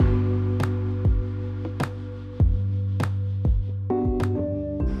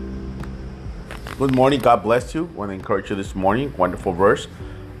Good morning. God bless you. I want to encourage you this morning. Wonderful verse.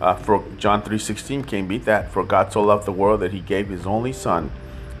 For John 3:16, can't beat that. For God so loved the world that he gave his only son,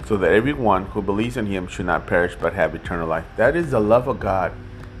 so that everyone who believes in him should not perish but have eternal life. That is the love of God.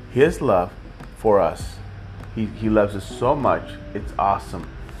 His love for us. He loves us so much. It's awesome.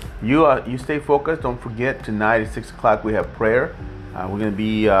 You stay focused. Don't forget, tonight at 6 o'clock we have prayer. We're going to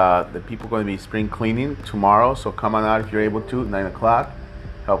be, the people are going to be spring cleaning tomorrow. So come on out if you're able to, 9 o'clock.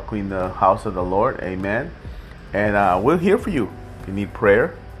 Help clean the house of the Lord. Amen. And we're here for you. If you need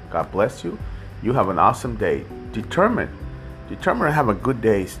prayer, God bless you. You have an awesome day. Determined to have a good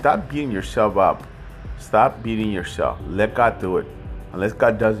day. Stop beating yourself up. Stop beating yourself. Let God do it. Unless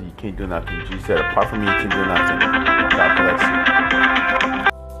God does it, you can't do nothing. Jesus said, apart from me, you can do nothing. God bless you.